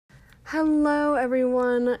Hello,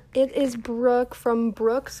 everyone. It is Brooke from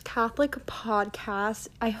Brooke's Catholic Podcast.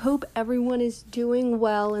 I hope everyone is doing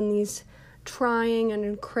well in these trying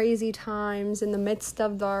and crazy times in the midst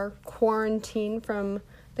of our quarantine from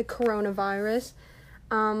the coronavirus.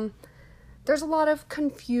 There's a lot of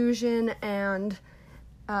confusion and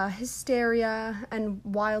hysteria and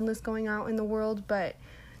wildness going out in the world, but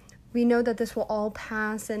we know that this will all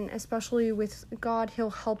pass, and especially with God, He'll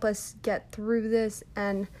help us get through this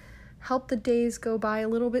and help the days go by a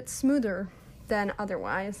little bit smoother than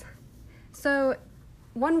otherwise. So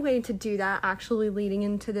one way to do that, actually leading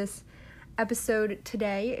into this episode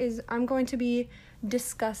today, is I'm going to be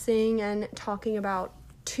discussing and talking about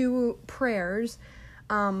two prayers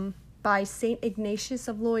by St. Ignatius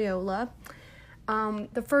of Loyola.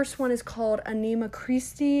 The first one is called Anima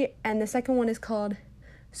Christi, and the second one is called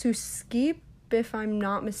Suscipe, if I'm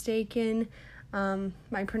not mistaken.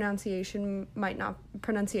 My pronunciation might not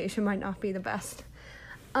be the best.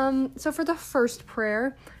 So for the first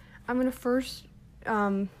prayer, I'm going to first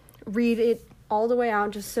read it all the way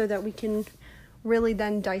out just so that we can really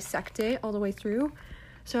then dissect it all the way through.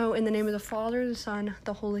 So in the name of the Father, the Son,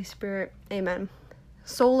 the Holy Spirit, amen.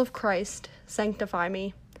 Soul of Christ, sanctify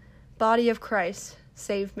me. Body of Christ,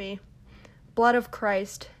 save me. Blood of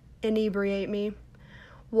Christ, inebriate me.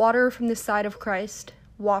 Water from the side of Christ,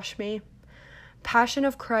 wash me. Passion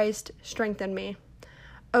of Christ, strengthen me.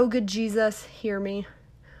 O good Jesus, hear me.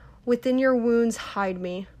 Within your wounds, hide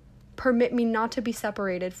me. Permit me not to be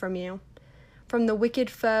separated from you. From the wicked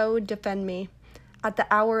foe, defend me. At the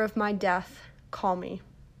hour of my death, call me.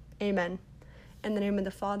 Amen. In the name of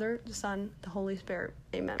the Father, the Son, the Holy Spirit.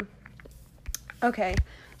 Amen. Okay,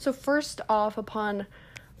 so first off, upon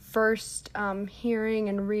first hearing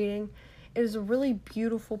and reading, it is a really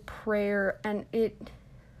beautiful prayer, and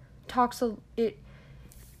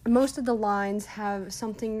most of the lines have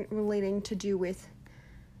something relating to do with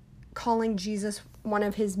calling Jesus one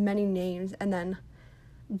of his many names and then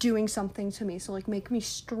doing something to me. So make me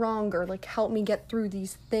stronger, help me get through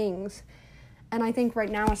these things. And I think right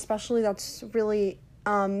now especially that's really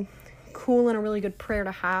cool and a really good prayer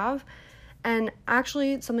to have. And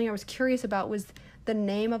actually something I was curious about was the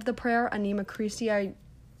name of the prayer, Anima Christi. I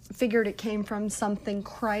figured it came from something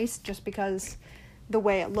Christ just because the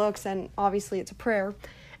way it looks, and obviously it's a prayer.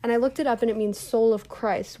 And I looked it up, and it means soul of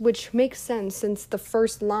Christ, which makes sense since the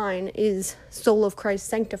first line is soul of Christ,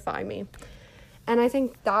 sanctify me. And I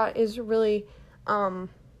think that is really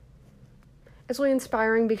it's really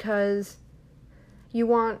inspiring, because you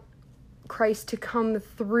want Christ to come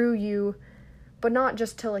through you, but not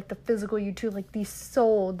just to the physical you too, the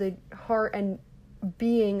soul, the heart and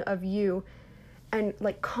being of you, and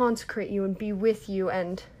consecrate you and be with you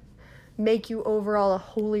and make you overall a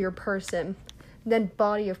holier person. Then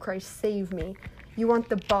body of Christ, save me. You want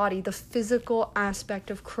the body, the physical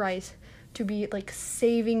aspect of Christ to be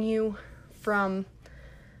saving you from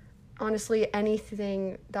honestly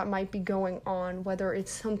anything that might be going on, whether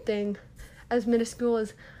it's something as minuscule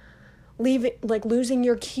as losing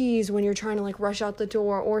your keys when you're trying to rush out the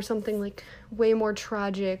door, or something way more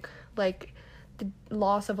tragic, like the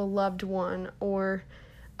loss of a loved one, or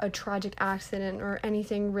a tragic accident, or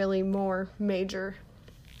anything really more major.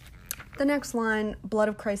 The next line, blood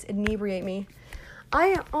of Christ, inebriate me.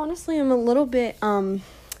 I honestly am a little bit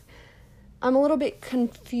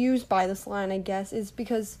confused by this line, I guess, is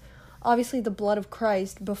because obviously the blood of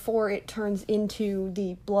Christ, before it turns into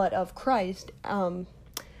the blood of Christ,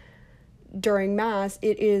 during Mass,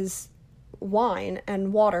 it is wine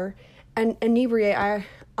and water, and inebriate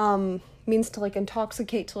means to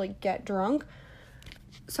intoxicate, to get drunk.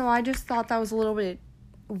 So I just thought that was a little bit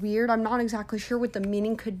weird. I'm not exactly sure what the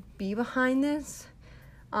meaning could be behind this,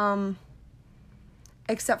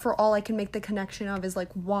 except for all I can make the connection of is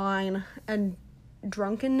wine and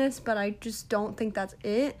drunkenness, but I just don't think that's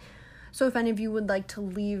it. So if any of you would like to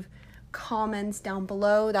leave comments down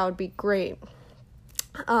below, that would be great.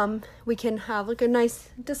 We can have a nice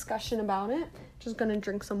discussion about it. Just gonna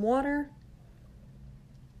drink some water.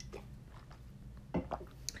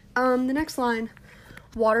 The next line,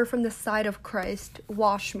 water from the side of Christ,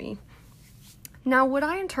 wash me. Now, what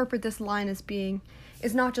I interpret this line as being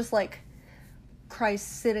is not just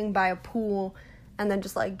Christ sitting by a pool and then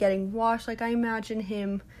just getting washed. I imagine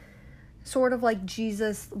him sort of like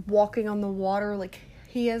Jesus walking on the water.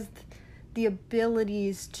 He has the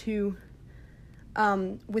abilities to,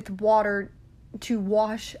 with water, to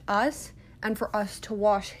wash us and for us to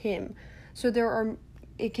wash him. So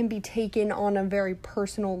it can be taken on a very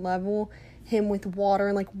personal level, him with water,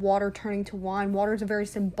 and water turning to wine. Water is a very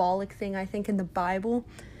symbolic thing, I think, in the Bible,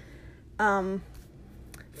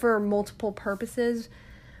 for multiple purposes.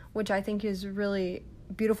 which I think is really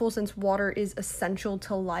beautiful since water is essential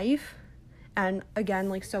to life. And again,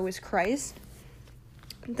 like, so is Christ.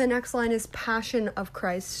 The next line is passion of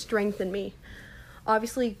Christ, strengthen me.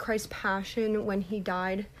 Obviously, Christ's passion when he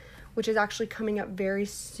died, which is actually coming up very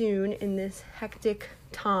soon in this hectic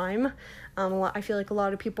time. I feel like a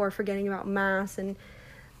lot of people are forgetting about Mass and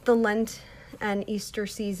the Lent and Easter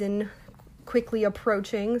season quickly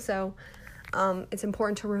approaching. So it's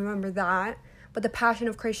important to remember that. But the passion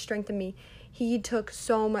of Christ strengthened me. He took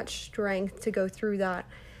so much strength to go through that.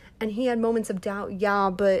 And he had moments of doubt, yeah,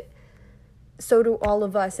 but so do all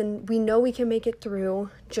of us. And we know we can make it through,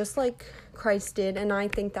 just like Christ did. And I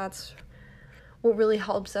think that's what really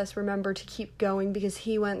helps us remember to keep going, because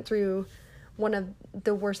he went through one of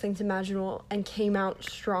the worst things imaginable and came out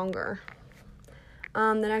stronger.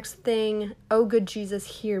 The next thing, oh good Jesus,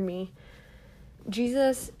 hear me.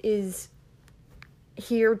 Jesus is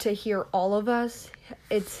here to hear all of us.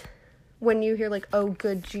 It's when you hear like, oh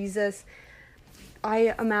good Jesus,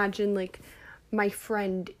 I imagine like my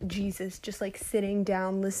friend Jesus just like sitting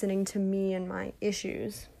down listening to me and my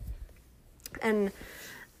issues. And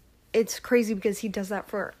it's crazy because he does that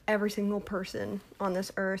for every single person on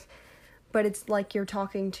this earth, but it's like you're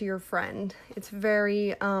talking to your friend. It's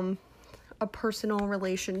very a personal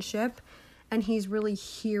relationship, and he's really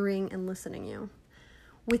hearing and listening you.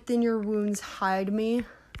 Within your wounds hide me.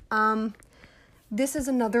 This is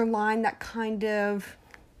another line that kind of,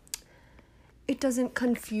 it doesn't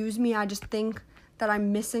confuse me. I just think that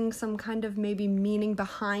I'm missing some kind of maybe meaning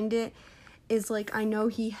behind it. Is like, I know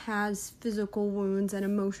he has physical wounds and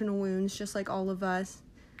emotional wounds just like all of us.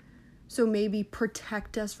 So maybe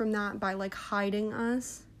protect us from that by like hiding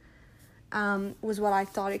us, was what I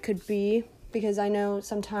thought it could be. Because I know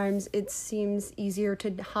sometimes it seems easier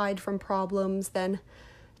to hide from problems than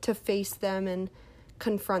to face them and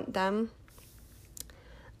confront them.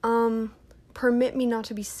 Permit me not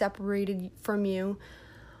to be separated from you.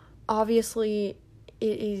 Obviously,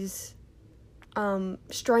 it is,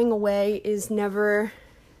 straying away is never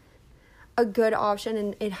a good option,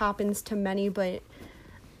 and it happens to many, but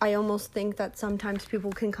I almost think that sometimes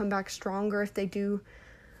people can come back stronger if they do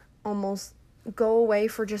almost go away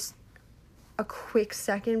for just a quick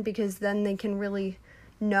second, because then they can really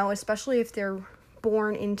know, especially if they're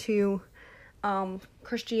born into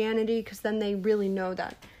Christianity, because then they really know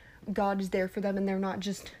that God is there for them and they're not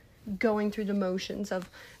just going through the motions of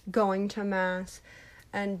going to Mass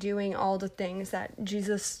and doing all the things that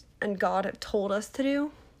Jesus and God have told us to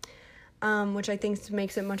do, which I think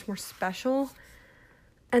makes it much more special.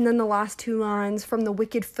 And then the last two lines, from the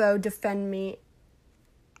wicked foe, defend me.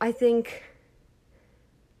 I think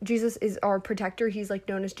Jesus is our protector. He's like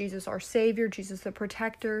known as Jesus, our Savior, Jesus the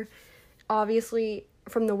protector. Obviously,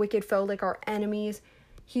 from the wicked foe, like our enemies,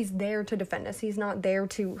 he's there to defend us. He's not there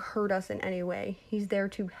to hurt us in any way. He's there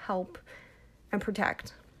to help and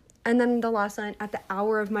protect. And then the last line, at the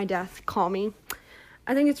hour of my death, call me.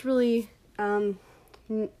 I think it's really,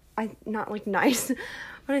 not like nice,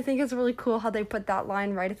 but I think it's really cool how they put that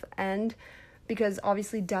line right at the end, because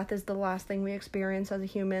obviously death is the last thing we experience as a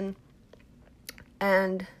human.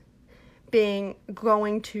 And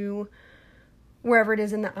going to wherever it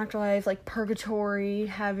is in the afterlife, like purgatory,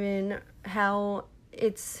 heaven, hell,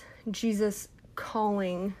 it's Jesus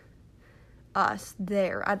calling us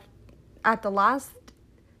there at the last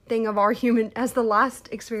thing of our human, as the last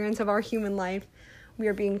experience of our human life, we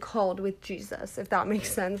are being called with Jesus, if that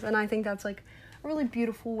makes sense. And I think that's like a really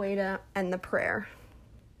beautiful way to end the prayer.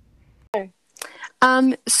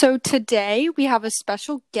 So today we have a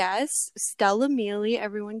special guest, Stella Mealy.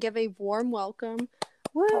 Everyone give a warm welcome.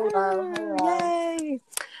 Woo! Hello. Yay!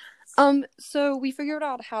 So we figured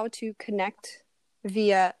out how to connect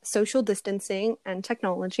via social distancing and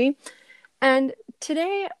technology. And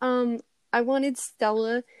today, I wanted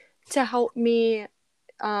Stella to help me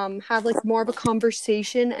have like more of a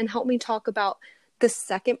conversation and help me talk about the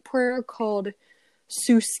second prayer called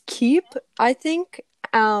suscipe, I think.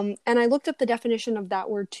 And I looked up the definition of that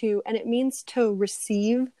word too, and it means to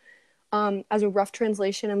receive, as a rough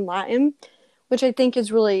translation in Latin, which I think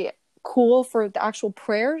is really cool for the actual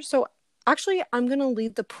prayer. So actually, I'm going to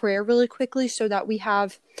lead the prayer really quickly so that we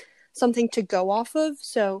have something to go off of.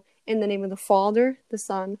 So in the name of the Father, the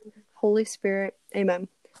Son, Holy Spirit, amen.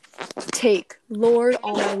 Take, Lord,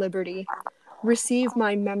 all my liberty. Receive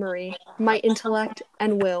my memory, my intellect,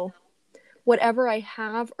 and will. Whatever I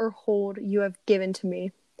have or hold, you have given to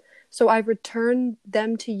me. So I return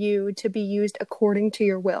them to you to be used according to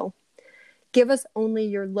your will. Give us only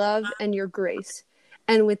your love and your grace.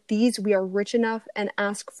 And with these we are rich enough and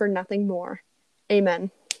ask for nothing more.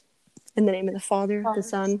 Amen. In the name of the Father, the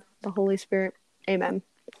Son, the Holy Spirit. Amen.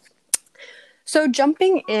 So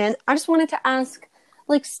jumping in, I just wanted to ask,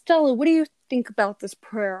 like, Stella, what do you think about this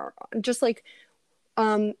prayer? Just like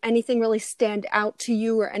anything really stand out to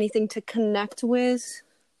you or anything to connect with?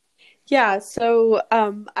 Yeah, so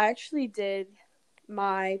I actually did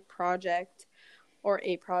my project or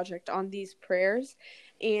a project on these prayers.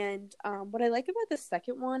 And what I like about the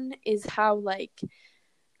second one is how, like,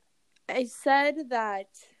 I said that,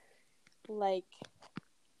 like,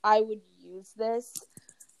 I would use this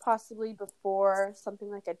possibly before something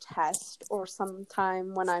like a test or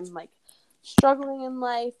sometime when I'm, like, struggling in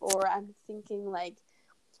life or I'm thinking, like,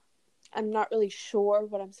 I'm not really sure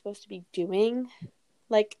what I'm supposed to be doing.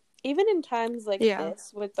 Like, even in times like Yeah.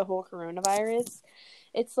 this with the whole coronavirus,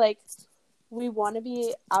 it's like we want to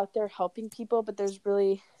be out there helping people, but there's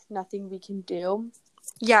really nothing we can do.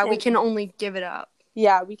 Yeah, we can And only give it up.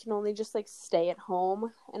 yeah, we can only just like stay at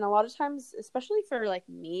home. And a lot of times, especially for like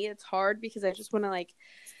me, it's hard because I just want to like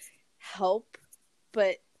help,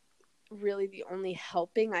 but really the only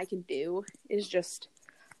helping I can do is just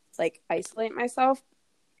like isolate myself.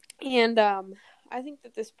 And I think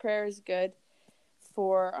that this prayer is good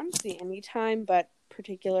for honestly any time, but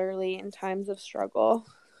particularly in times of struggle.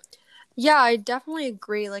 Yeah, I definitely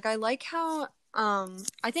agree. Like I like how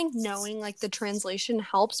I think knowing like the translation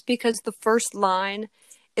helps because the first line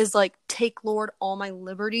is like take Lord all my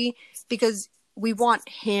liberty because we want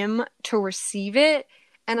him to receive it.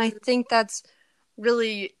 And I think that's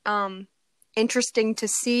really interesting to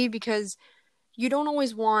see because you don't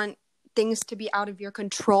always want things to be out of your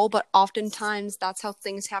control, but oftentimes that's how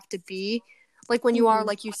things have to be. Like when you are, Mm-hmm.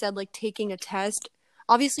 like you said, like taking a test,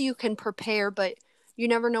 obviously you can prepare, but you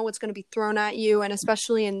never know what's going to be thrown at you. And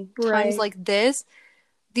especially in times Right. like this,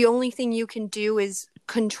 the only thing you can do is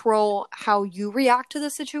control how you react to the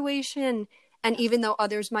situation. And even though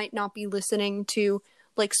others might not be listening to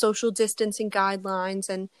like social distancing guidelines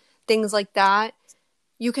and things like that,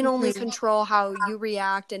 you can only Mm-hmm. control how you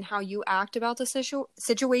react and how you act about the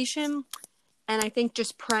situation. And I think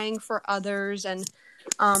just praying for others and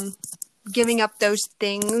um, giving up those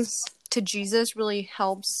things to Jesus really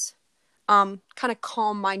helps kind of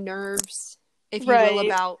calm my nerves, if you will, Right.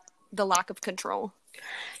 about the lack of control.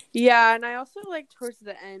 Yeah, and I also like towards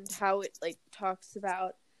the end how it like talks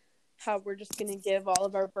about how we're just gonna give all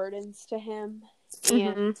of our burdens to him, and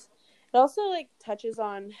Mm-hmm. it also like touches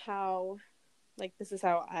on how like this is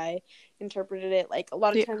how I interpreted it. Like a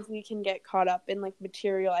lot of Yeah. times we can get caught up in like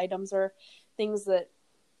material items or things that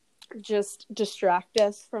just distract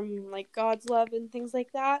us from like God's love and things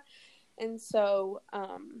like that. And so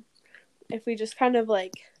if we just kind of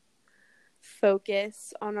like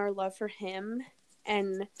focus on our love for him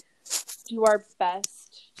and do our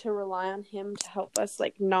best to rely on him to help us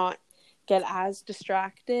like not get as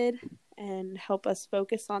distracted and help us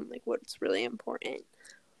focus on like what's really important.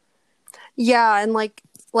 Yeah, and like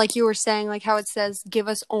you were saying, like how it says, give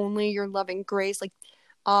us only your loving grace. Like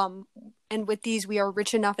um and with these we are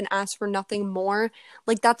rich enough and ask for nothing more.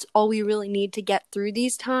 Like that's all we really need to get through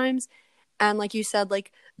these times. And like you said,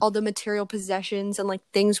 like all the material possessions and like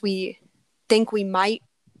things we think we might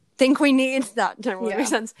think we need that don't really make Yeah.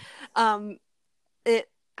 sense. It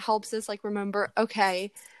helps us like remember,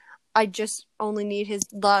 okay, I just only need his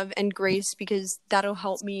love and grace because that'll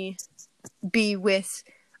help me be with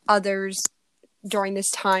others during this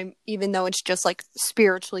time, even though it's just like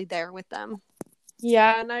spiritually there with them.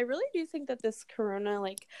 Yeah, and I really do think that this corona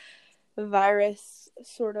like virus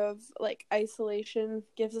sort of like isolation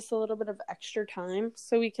gives us a little bit of extra time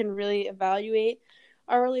so we can really evaluate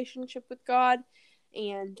our relationship with God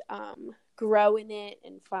and grow in it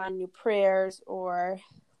and find new prayers or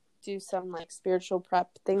do some like spiritual prep,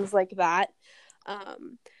 things like that.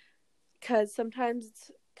 Because sometimes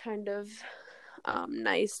it's kind of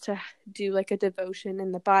nice to do like a devotion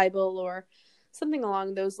in the Bible or something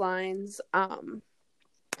along those lines.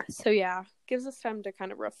 So yeah, gives us time to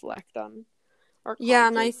kind of reflect on our Yeah,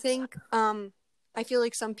 and I conscience. think I feel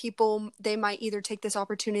like some people they might either take this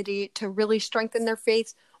opportunity to really strengthen their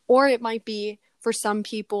faith, or it might be for some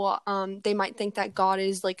people they might think that God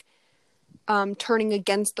is like turning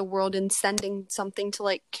against the world and sending something to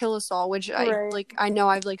like kill us all, which Right. I know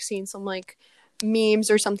I've like seen some like memes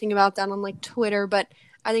or something about that on like Twitter, but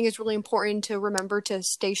I think it's really important to remember to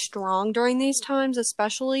stay strong during these times,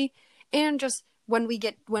 especially, and just when we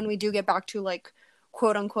do get back to like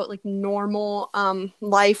quote unquote like normal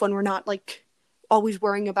life, when we're not like always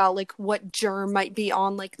worrying about like what germ might be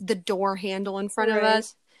on like the door handle in front of Right.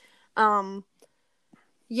 us. um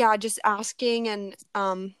yeah, just asking and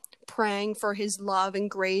praying for his love and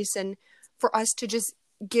grace and for us to just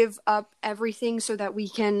give up everything so that we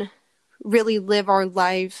can really live our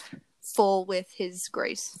life full with his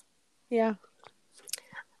grace. Yeah.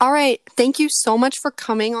 All right. Thank you so much for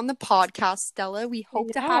coming on the podcast, Stella. We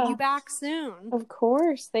hope to have Yeah, you back soon. of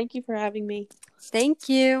course. Thank you for having me. Thank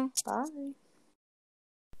you. Bye.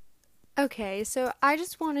 Okay, so I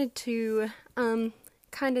just wanted to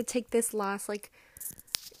kind of take this last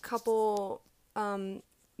couple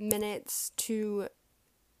minutes to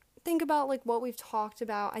think about what we've talked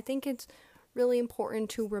about. I think it's really important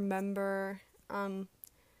to remember,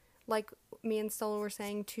 like me and Stella were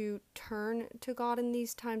saying, to turn to God in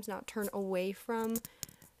these times, not turn away from.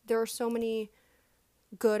 There are so many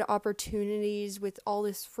good opportunities with all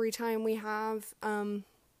this free time we have on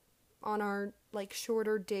our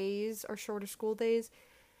shorter days, our shorter school days,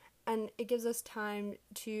 and it gives us time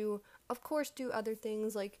to, of course, do other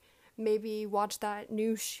things, like maybe watch that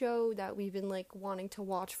new show that we've been wanting to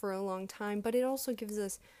watch for a long time, but it also gives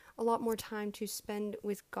us a lot more time to spend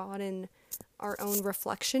with God in our own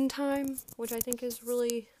reflection time, which I think is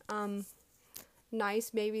really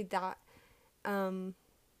nice. Maybe that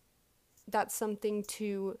that's something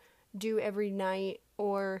to do every night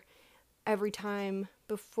or every time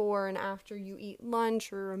before and after you eat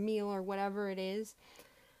lunch or a meal or whatever it is.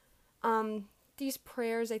 These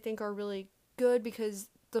prayers I think are really good because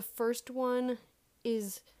the first one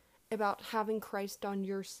is about having Christ on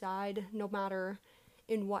your side, no matter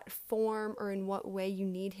in what form or in what way you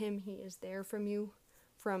need him. He is there from you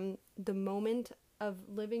from the moment of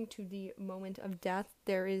living to the moment of death.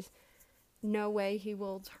 There is no way he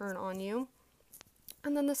will turn on you.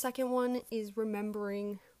 And then the second one is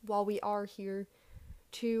remembering while we are here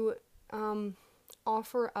to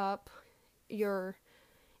offer up your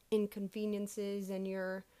inconveniences and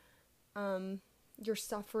your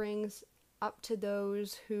sufferings up to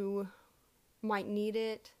those who might need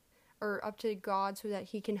it, or up to God so that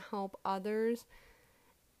he can help others.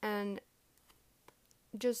 And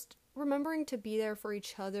just remembering to be there for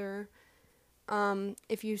each other.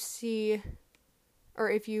 If you see, or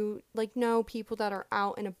if you know people that are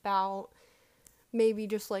out and about, maybe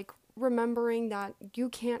just remembering that you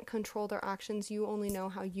can't control their actions. You only know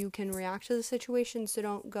how you can react to the situation. So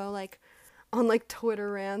don't go on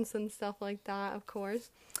Twitter rants and stuff like that, of course.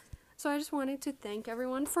 So I just wanted to thank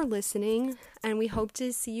everyone for listening, and we hope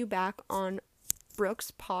to see you back on Brooke's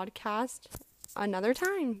podcast another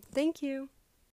time. Thank you.